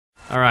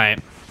All right.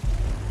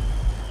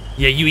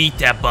 Yeah, you eat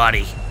that,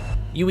 buddy.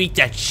 You eat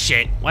that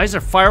shit. Why is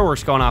there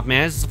fireworks going off,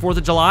 man? Is this the 4th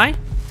of July?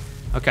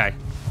 Okay.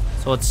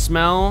 So let's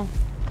smell.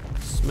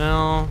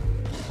 Smell.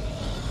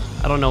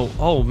 I don't know.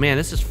 Oh, man,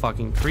 this is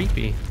fucking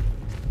creepy.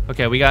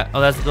 Okay, we got...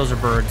 Oh, those are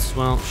birds.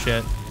 Well,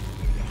 shit.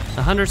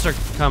 The hunters are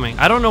coming.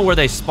 I don't know where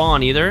they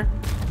spawn either.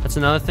 That's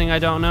another thing I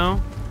don't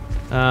know.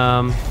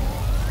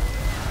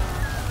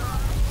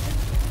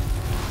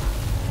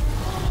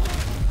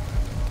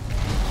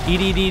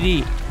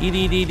 EDDD.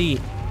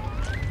 EDDD.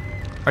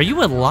 Are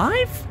you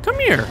alive? Come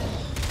here.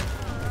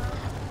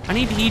 I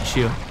need to eat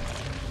you.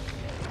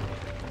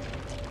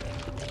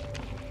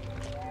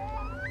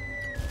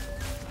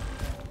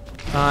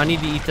 I need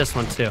to eat this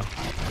one too.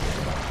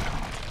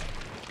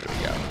 There we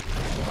go.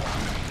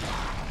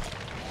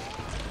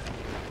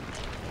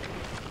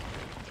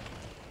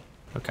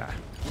 Okay.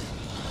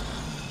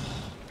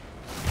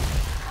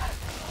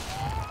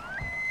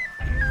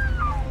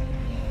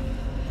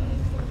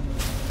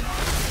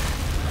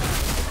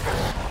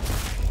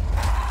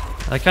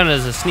 That kind of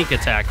is a sneak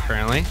attack,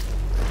 apparently.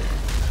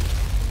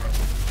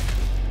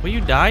 Will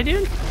you die,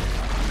 dude?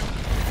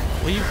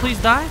 Will you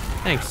please die?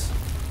 Thanks.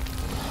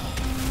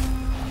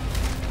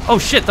 Oh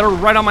shit, they're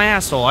right on my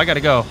asshole. I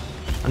gotta go,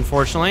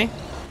 unfortunately.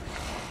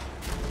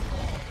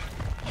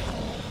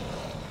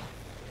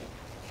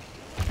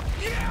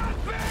 Yeah,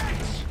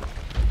 bitch!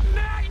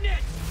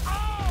 Magnet!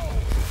 Oh!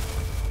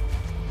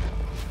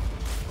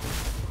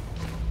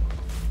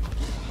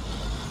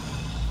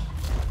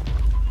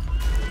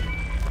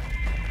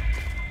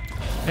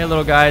 Hey,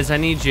 little guys, I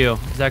need you.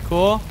 Is that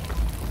cool?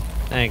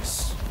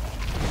 Thanks.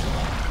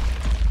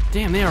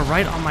 Damn, they are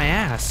right on my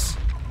ass.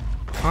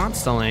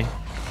 Constantly.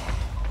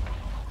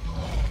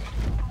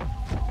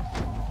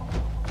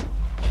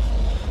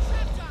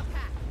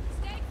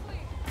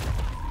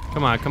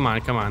 Come on, come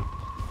on, come on.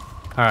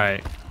 All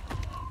right.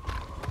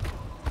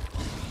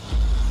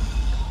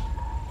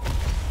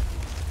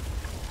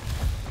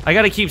 I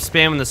gotta keep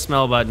spamming the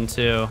smell button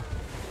too.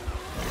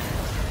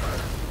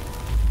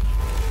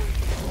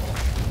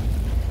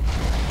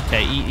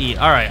 Okay, eat.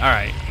 All right, all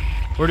right.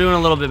 We're doing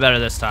a little bit better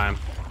this time.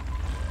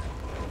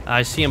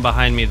 I see them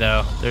behind me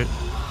though.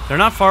 They're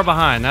not far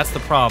behind. That's the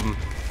problem.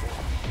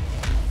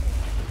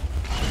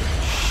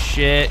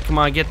 Shit! Come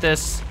on, get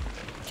this.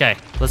 Okay,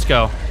 let's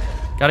go.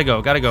 Gotta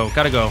go, gotta go,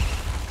 gotta go. All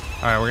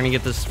right, we're gonna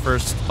get this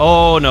first.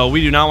 Oh no,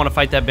 we do not want to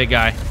fight that big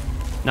guy.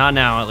 Not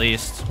now, at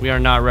least. We are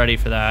not ready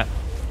for that.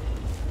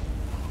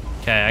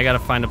 Okay, I gotta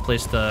find a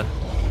place to.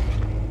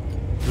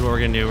 This is what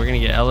we're gonna do. We're gonna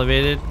get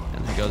elevated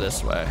and then go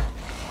this way.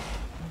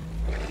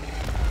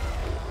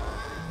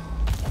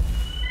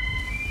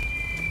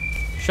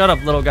 Shut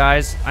up, little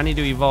guys. I need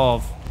to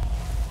evolve.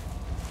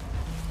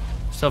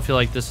 Still feel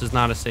like this is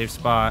not a safe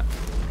spot.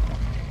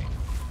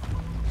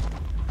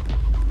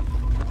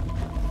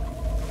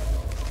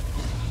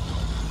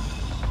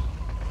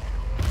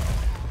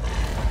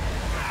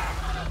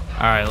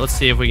 All right, let's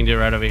see if we can do it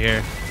right over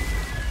here.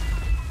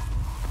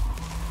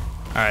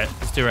 All right,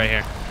 let's do it right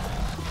here.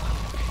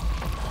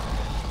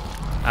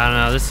 I don't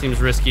know, this seems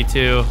risky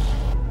too.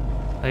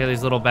 I got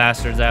these little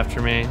bastards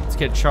after me. Let's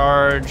get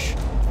charge.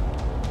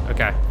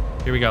 Okay,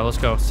 here we go, let's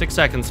go. 6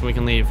 seconds and we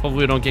can leave.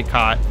 Hopefully we don't get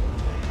caught.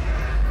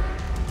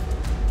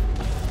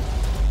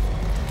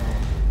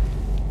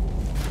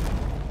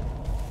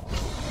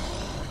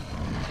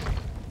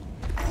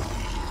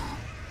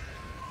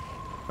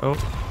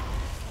 Oh.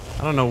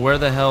 I don't know where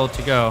the hell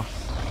to go.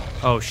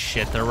 Oh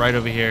shit, they're right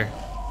over here.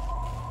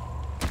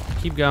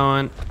 Keep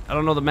going. I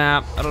don't know the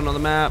map. I don't know the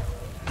map.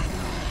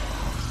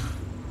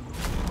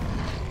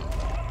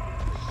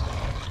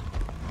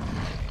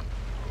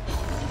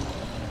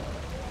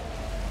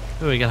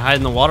 Ooh, we can hide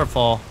in the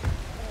waterfall.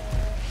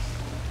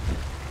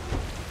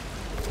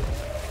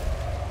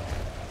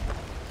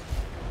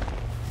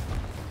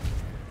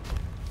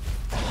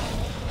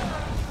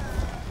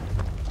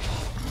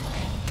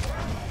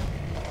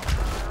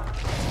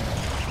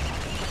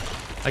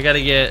 I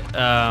gotta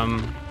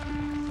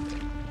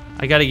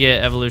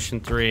get evolution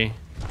 3.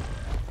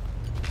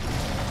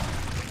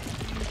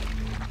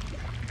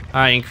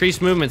 Alright,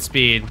 increase movement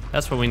speed.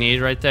 That's what we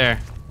need right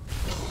there.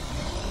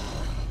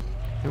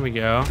 Here we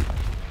go.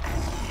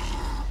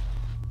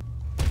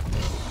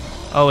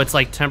 Oh, it's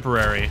like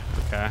temporary.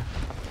 Okay.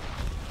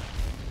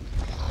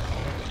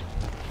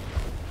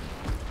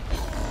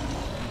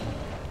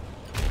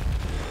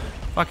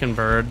 Fucking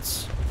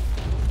birds.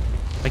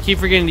 I keep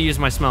forgetting to use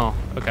my smell.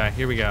 Okay,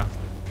 here we go.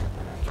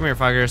 Come here,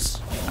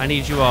 fuckers. I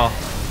need you all.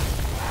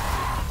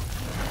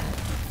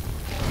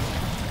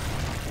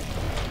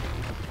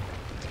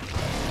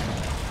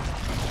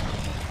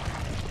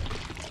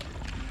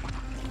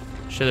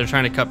 Shit, they're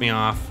trying to cut me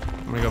off.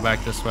 I'm gonna go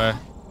back this way.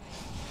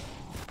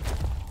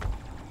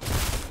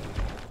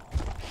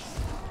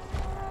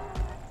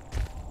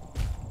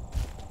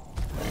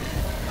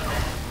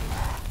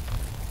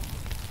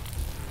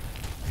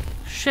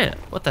 Shit,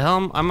 what the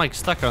hell? I'm like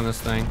stuck on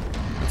this thing.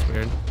 That's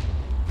weird.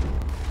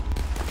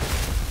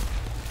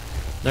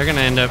 They're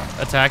gonna end up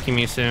attacking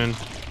me soon.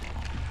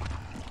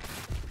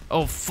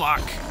 Oh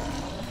fuck.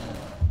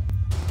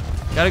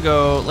 Gotta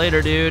go.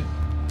 Later, dude.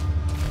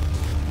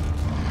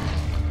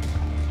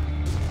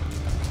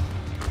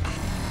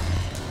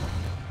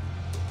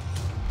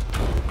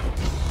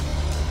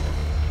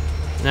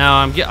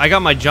 Now I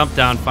got my jump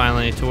down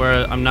finally to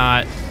where I'm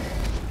not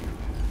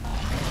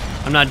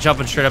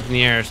jumping straight up in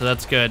the air, so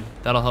that's good.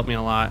 That'll help me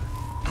a lot.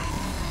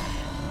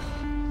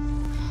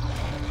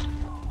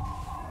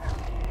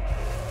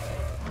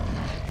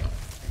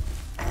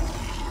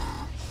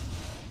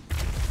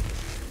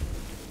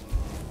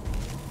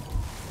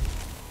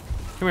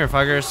 Come here,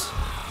 fuckers.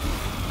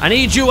 I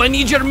need you. I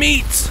need your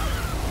meat.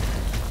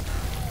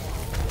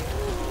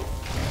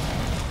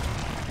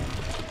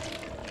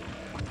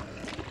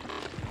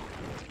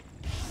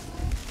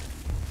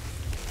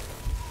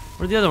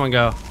 Where'd the other one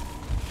go?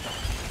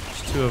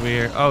 There's two over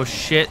here. Oh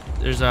shit.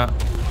 There's a...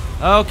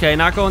 Okay,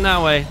 not going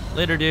that way.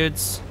 Later,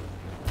 dudes.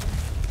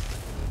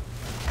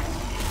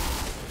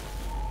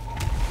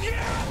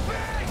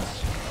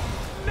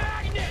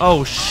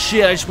 Oh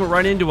shit, I just went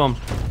right into him.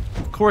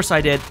 Of course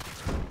I did.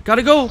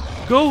 Gotta go.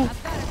 Go.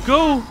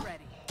 Go.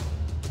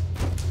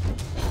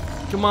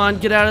 Come on,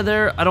 get out of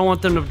there. I don't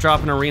want them to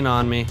drop an arena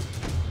on me.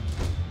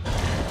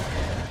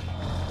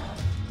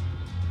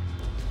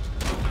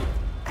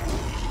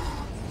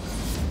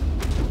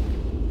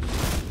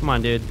 Come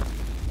on, dude.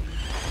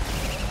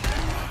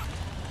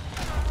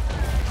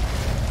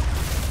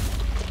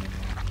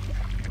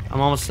 I'm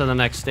almost to the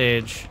next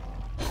stage.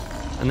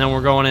 And then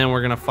we're going in,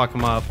 we're gonna fuck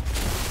them up.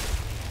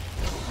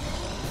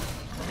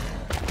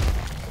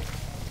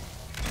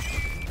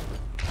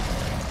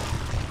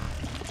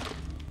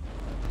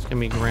 It's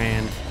gonna be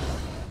grand.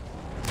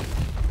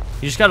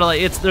 You just gotta, like,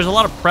 there's a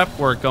lot of prep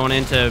work going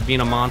into being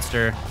a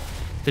monster.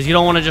 Because you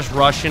don't want to just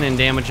rush in and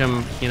damage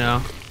them, you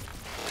know?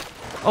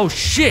 Oh,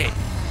 shit!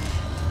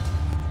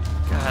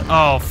 God.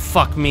 Oh,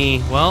 fuck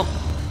me. Well,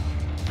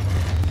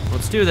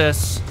 let's do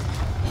this.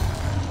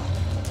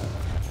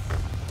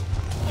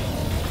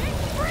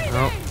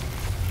 Oh.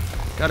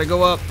 Gotta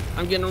go up.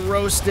 I'm getting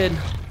roasted.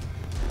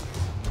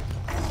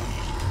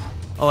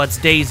 Oh, that's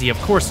Daisy. Of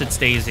course it's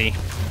Daisy.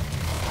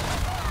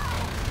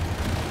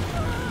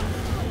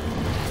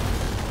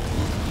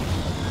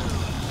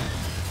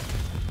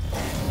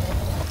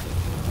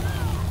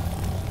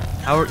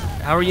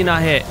 How are you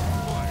not hit?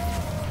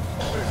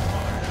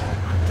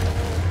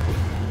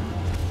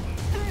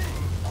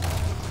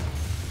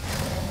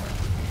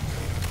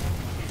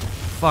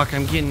 Fuck,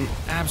 I'm getting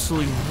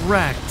absolutely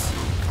wrecked.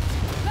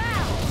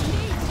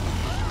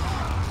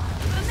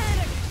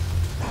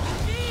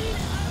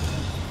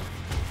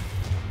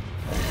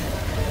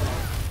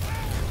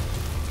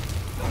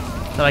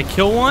 Did I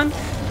kill one?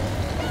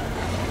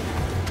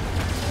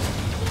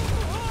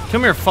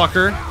 Come here,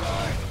 fucker.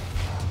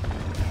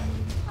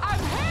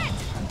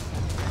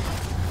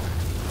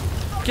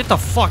 Get the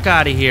fuck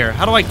out of here.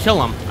 How do I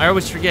kill him? I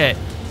always forget.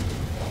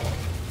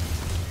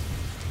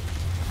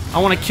 I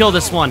want to kill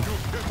this one.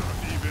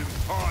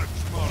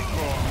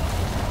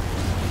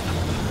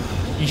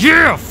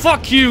 Yeah,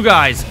 fuck you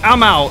guys.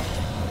 I'm out.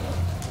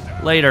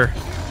 Later.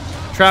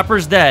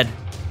 Trapper's dead.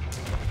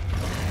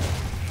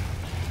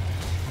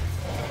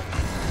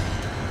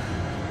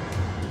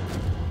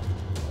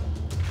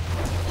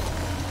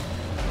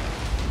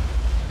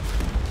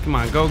 Come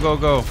on, go, go,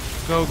 go.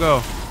 Go,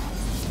 go.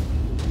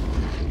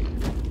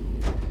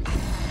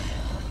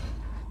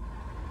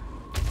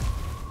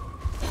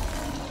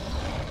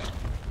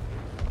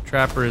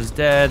 Trapper is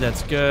dead,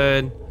 that's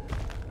good.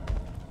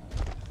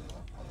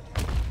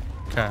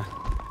 Okay.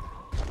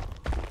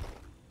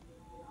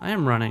 I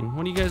am running.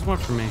 What do you guys want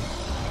from me?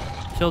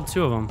 Killed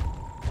two of them.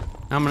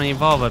 Now I'm gonna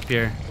evolve up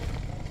here.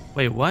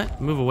 Wait,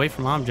 what? Move away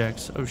from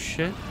objects. Oh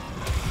shit.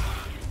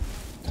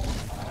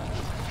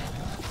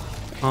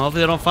 Well,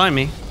 hopefully they don't find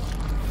me.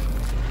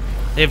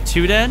 They have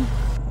two dead?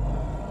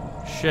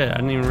 Shit, I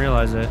didn't even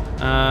realize it.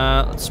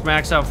 Let's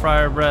max out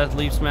Fire Breath,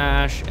 Leap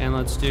Smash, and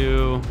let's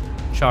do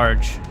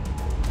Charge.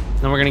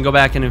 Then we're gonna go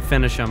back in and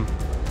finish them.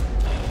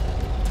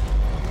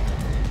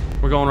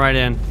 We're going right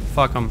in.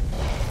 Fuck them.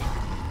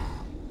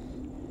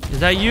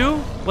 Is that you?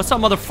 What's up,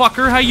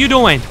 motherfucker? How you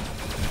doing?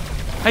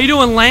 How you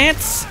doing,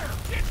 Lance?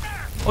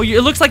 Oh,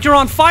 it looks like you're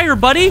on fire,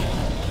 buddy.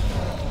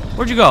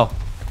 Where'd you go?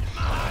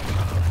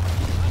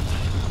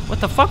 What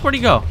the fuck? Where'd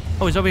he go?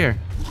 Oh, he's over here.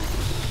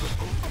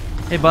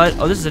 Hey, bud.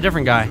 Oh, this is a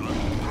different guy.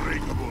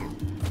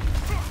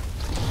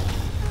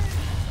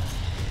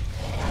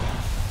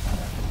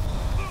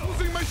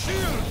 Losing my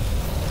shield.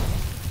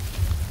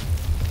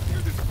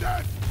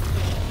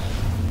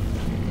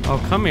 Oh,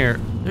 come here.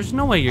 There's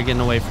no way you're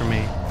getting away from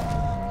me.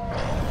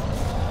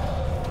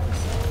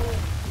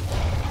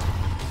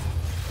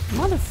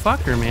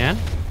 Motherfucker, man.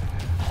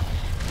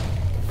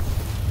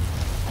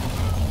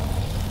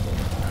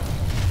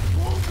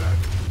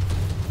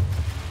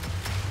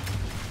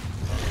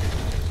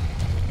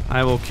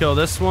 I will kill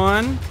this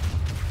one.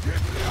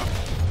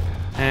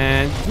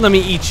 And let me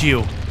eat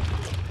you.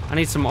 I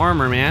need some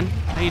armor, man.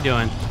 How you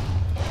doing?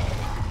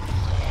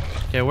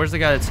 Okay, where's the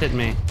guy that's hitting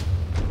me?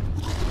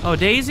 Oh,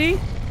 Daisy?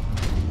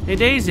 Hey,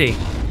 Daisy.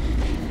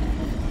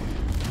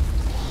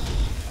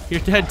 You're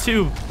dead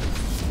too.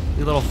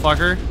 You little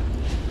fucker.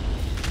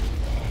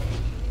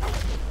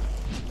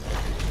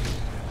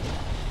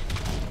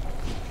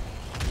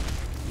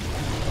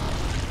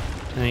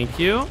 Thank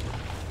you.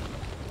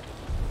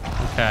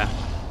 Okay.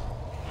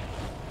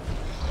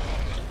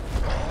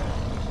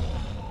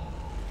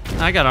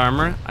 I got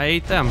armor. I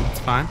ate them. It's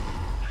fine.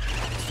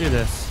 Let's do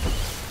this.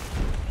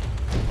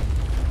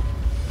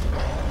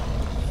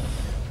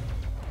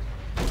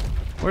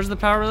 Where's the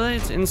power relay?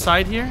 It's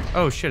inside here?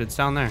 Oh shit, it's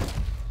down there.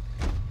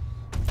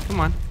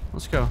 Come on,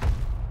 let's go.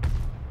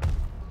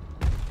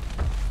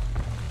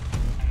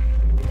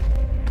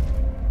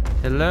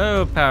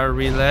 Hello, power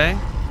relay.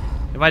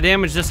 If I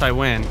damage this, I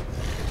win.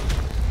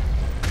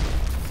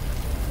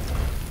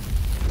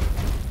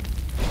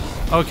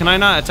 Oh, can I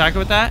not attack it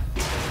with that?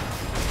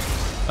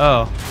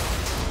 Oh.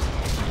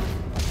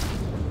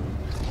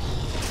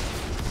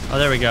 Oh,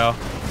 there we go.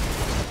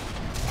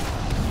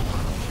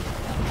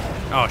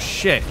 Oh,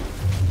 shit.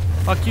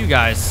 Fuck you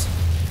guys.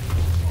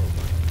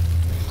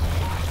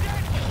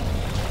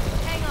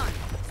 Hang on.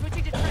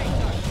 Switching to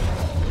train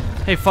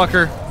charge. Hey,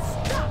 fucker.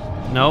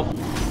 Nope.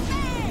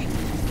 Hey!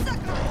 Suck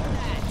on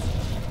that!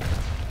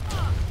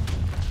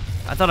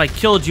 I thought I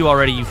killed you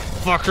already, you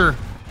fucker.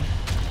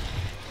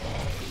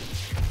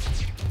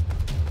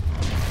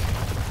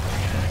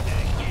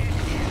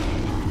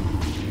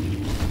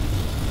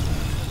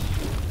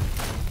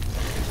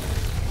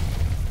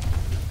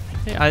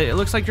 Hey, it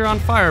looks like you're on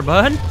fire,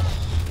 bud.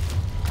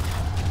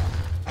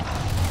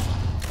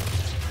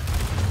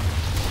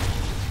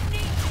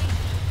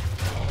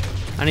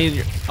 I need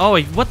your... Oh,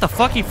 wait, what the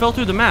fuck? He fell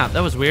through the map.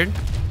 That was weird.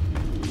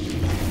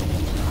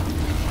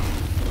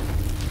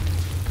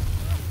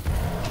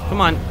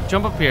 Come on,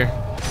 jump up here.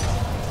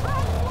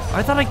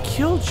 I thought I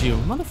killed you.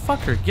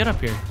 Motherfucker, get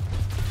up here.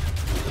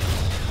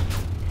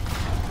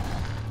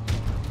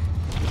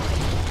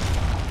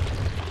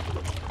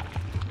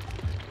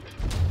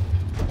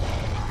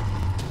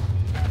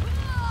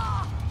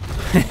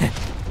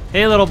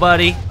 Hey, little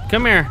buddy.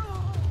 Come here.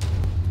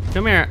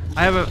 Come here.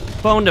 I have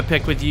a bone to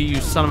pick with you, you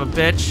son of a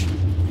bitch.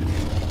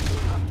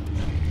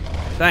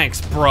 Thanks,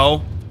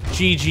 bro.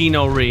 GG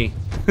no re.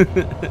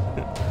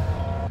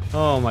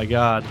 Oh my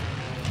god.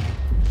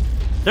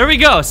 There we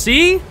go.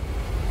 See?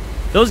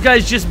 Those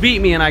guys just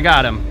beat me and I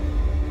got him.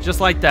 Just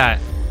like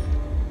that.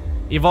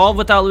 Evolve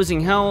without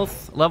losing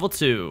health. Level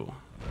 2.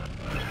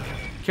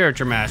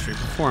 Character mastery.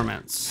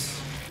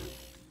 Performance.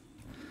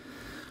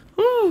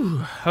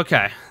 Whew.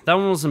 Okay. That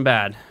one wasn't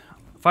bad.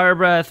 Fire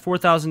breath,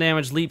 4,000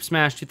 damage. Leap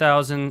smash,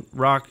 2,000.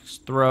 Rock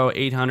throw,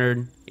 800.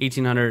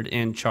 1,800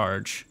 in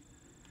charge.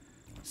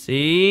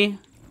 See?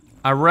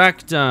 I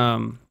wrecked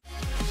him.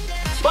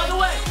 By the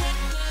way,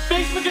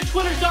 Facebook and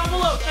Twitter's down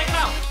below. Check it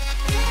out.